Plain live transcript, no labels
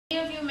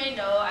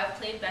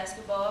played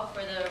basketball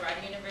for the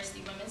Rider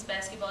University women's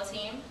basketball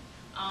team.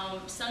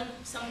 Some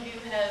of you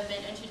have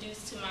been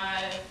introduced to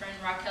my friend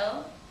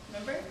Raquel,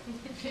 remember?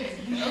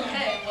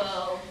 Okay,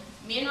 well,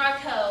 me and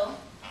Raquel,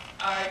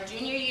 our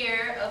junior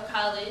year of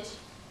college,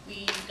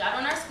 we got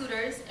on our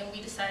scooters and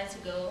we decided to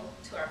go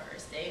to our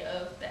first day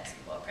of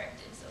basketball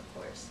practice, of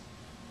course.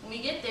 When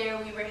we get there,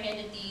 we were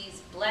handed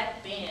these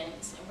black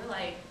bands, and we're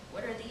like,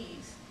 what are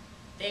these?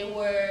 They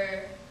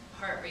were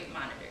heart rate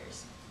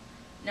monitors.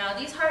 Now,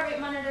 these heart rate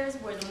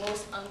monitors were the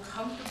most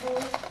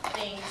uncomfortable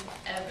things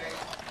ever.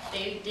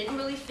 They didn't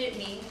really fit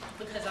me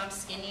because I'm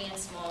skinny and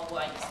small.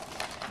 Well,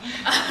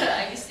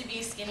 I used to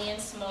be skinny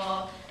and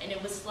small, and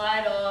it would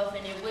slide off,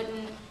 and it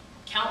wouldn't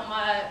count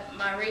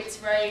my rates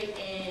right,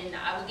 and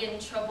I would get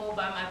in trouble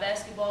by my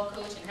basketball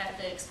coach and have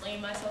to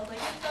explain myself, like,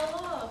 it fell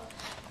off,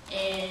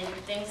 and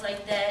things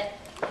like that.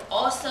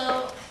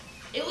 Also,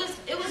 it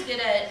was good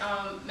at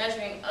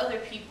measuring other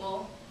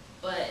people,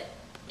 but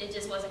it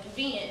just wasn't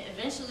convenient.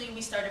 Eventually, we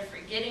started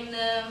forgetting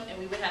them, and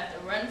we would have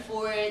to run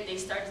for it. They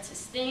started to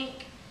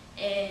stink,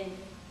 and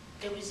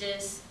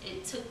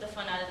it took the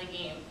fun out of the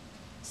game.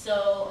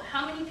 So,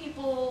 how many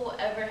people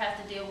ever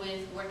have to deal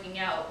with working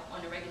out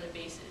on a regular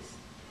basis?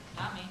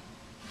 Not me.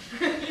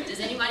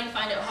 Does anybody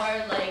find it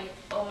hard, like,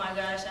 oh my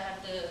gosh, I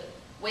have to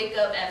wake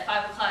up at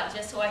 5 o'clock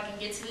just so I can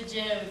get to the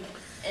gym,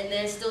 and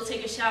then still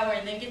take a shower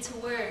and then get to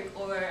work,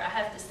 or I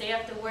have to stay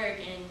after work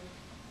and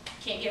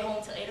can't get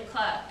home till 8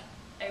 o'clock?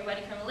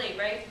 Everybody can relate,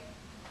 right?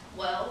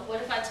 Well,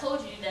 what if I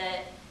told you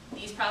that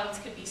these problems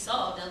could be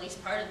solved, at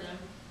least part of them,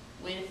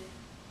 with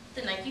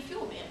the Nike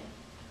Fuel Band?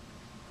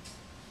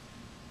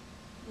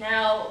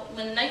 Now,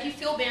 when the Nike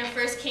Fuel Band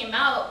first came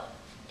out,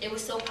 it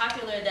was so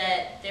popular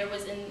that there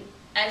was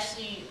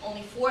actually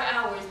only 4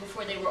 hours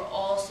before they were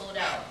all sold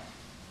out.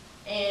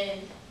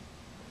 And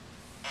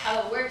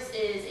how it works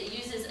is it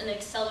uses an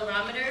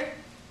accelerometer,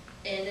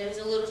 and there's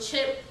a little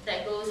chip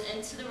that goes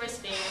into the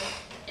wristband,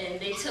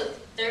 and they took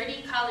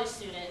 30 college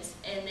students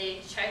and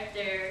they tracked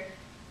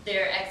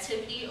their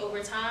activity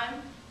over time,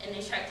 and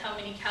they tracked how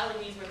many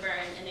calories were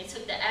burned, and they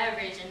took the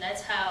average, and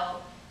that's how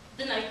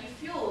the Nike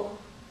Fuel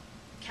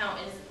count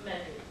is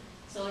measured.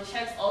 So it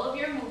checks all of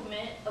your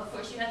movement. Of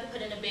course, you have to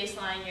put in a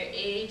baseline, your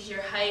age,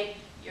 your height,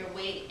 your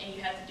weight, and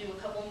you have to do a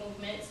couple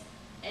movements.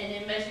 And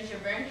it measures your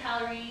burned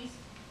calories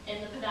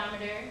in the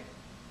pedometer.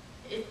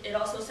 It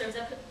also serves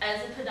up as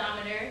a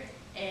pedometer,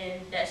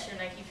 and that's your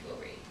Nike Fuel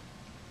rate.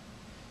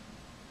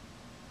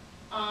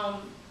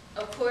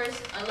 Of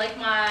course, unlike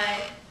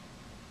my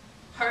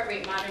heart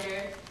rate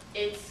monitor,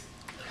 its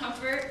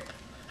comfort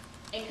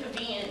and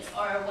convenience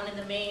are one of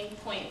the main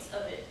points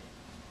of it.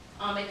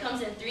 It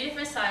comes in 3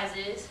 different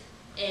sizes,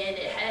 and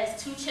it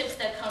has 2 chips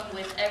that come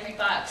with every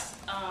box,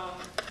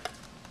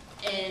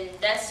 and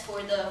that's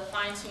for the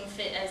fine-tuned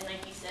fit, as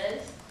Nike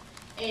says.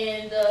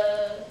 And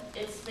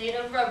it's made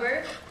of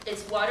rubber,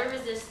 it's water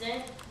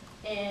resistant,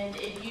 and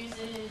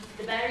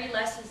the battery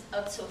lasts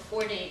up to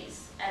 4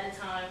 days at a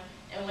time,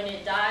 and when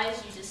it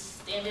dies, you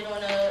just stand it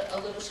on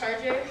a little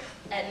charger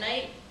at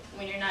night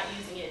when you're not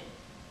using it,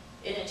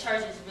 and it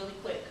charges really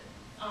quick.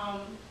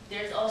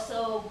 There's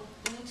also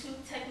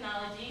Bluetooth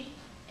technology,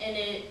 and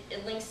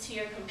it links to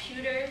your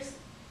computers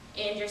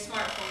and your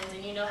smartphones,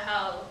 and you know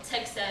how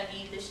tech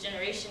savvy this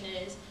generation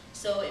is,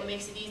 so it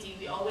makes it easy.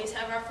 We always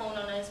have our phone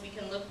on us. We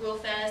can look real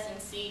fast and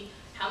see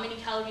how many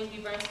calories we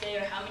burned today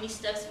or how many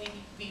steps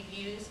we've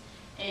used,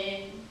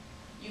 and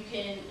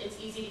it's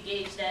easy to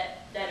gauge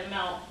that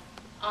amount.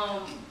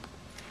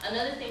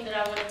 Another thing that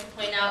I wanted to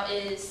point out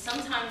is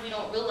sometimes we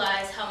don't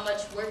realize how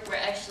much work we're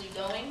actually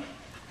doing.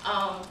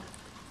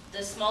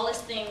 The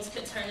smallest things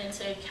could turn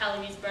into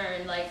calories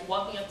burned, like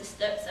walking up the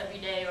steps every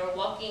day, or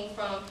walking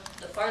from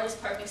the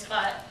farthest parking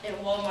spot in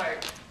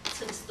Walmart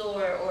to the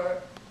store,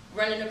 or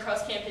running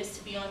across campus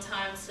to be on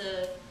time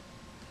to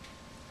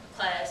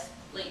class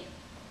late,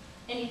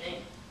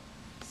 anything.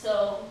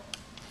 So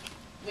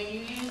when you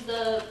use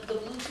the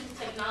Bluetooth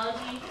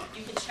technology,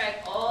 you can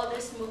track all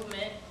this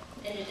movement,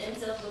 and it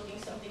ends up looking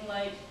something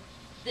like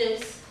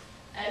this.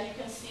 As you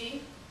can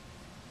see,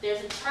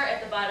 there's a chart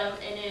at the bottom,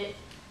 and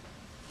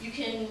you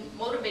can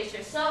motivate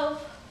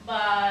yourself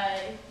by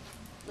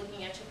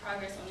looking at your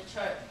progress on the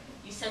chart.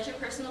 You set your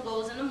personal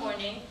goals in the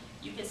morning.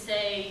 You can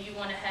say you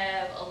want to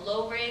have a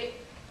low rate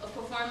of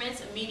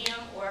performance, a medium,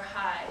 or a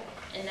high,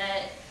 and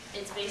that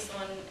it's based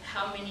on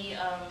how many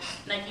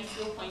Nike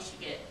Fuel points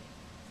you get.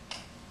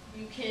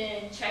 You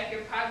can track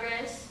your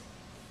progress,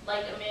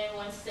 like a man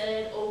once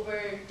said,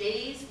 over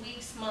days,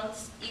 weeks,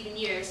 months, even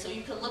years. So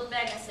you can look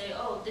back and say,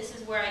 oh, this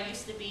is where I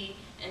used to be,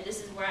 and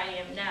this is where I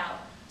am now.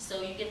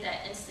 So you get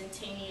that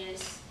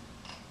instantaneous,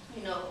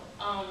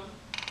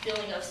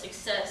 feeling of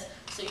success,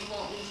 so you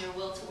won't lose your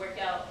will to work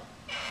out.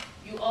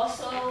 You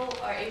also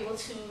are able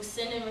to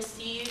send and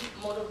receive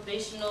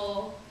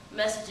motivational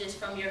messages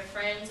from your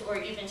friends or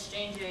even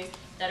strangers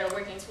that are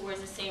working towards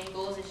the same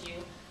goals as you.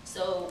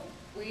 So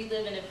we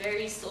live in a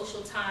very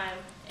social time,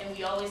 and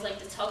we always like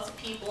to talk to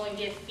people and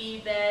get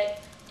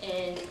feedback,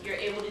 and you're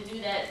able to do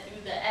that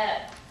through the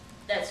app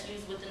that's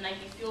used with the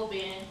Nike Fuel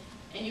Band.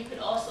 And you could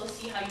also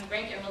see how you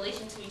rank in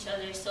relation to each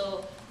other.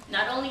 So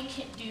not only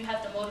do you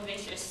have to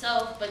motivate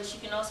yourself, but you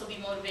can also be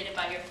motivated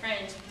by your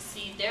friends. You can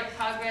see their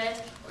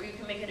progress, or you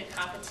can make it a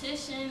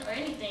competition, or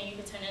anything. You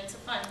can turn it into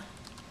fun.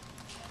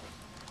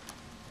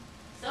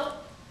 So,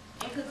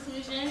 in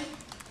conclusion,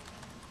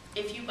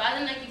 if you buy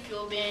the Nike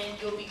Fuel Band,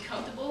 you'll be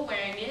comfortable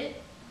wearing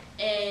it,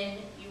 and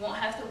you won't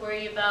have to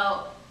worry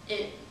about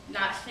it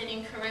not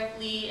fitting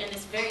correctly, and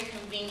it's very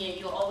convenient.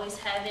 You'll always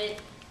have it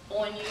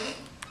on you,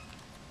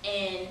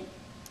 and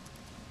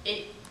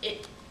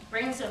it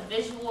brings a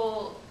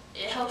visual,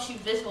 it helps you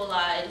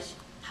visualize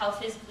how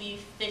physically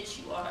fit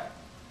you are,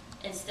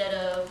 instead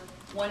of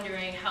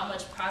wondering how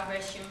much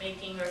progress you're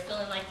making or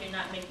feeling like you're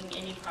not making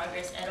any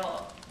progress at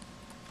all.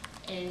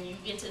 And you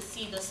get to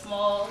see the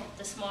small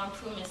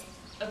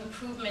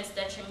improvements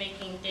that you're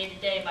making day to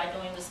day by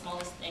doing the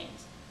smallest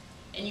things.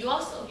 And you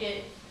also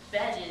get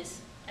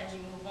badges as you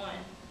move on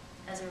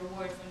as a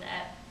reward from the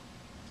app.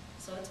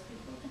 So it's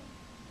pretty cool.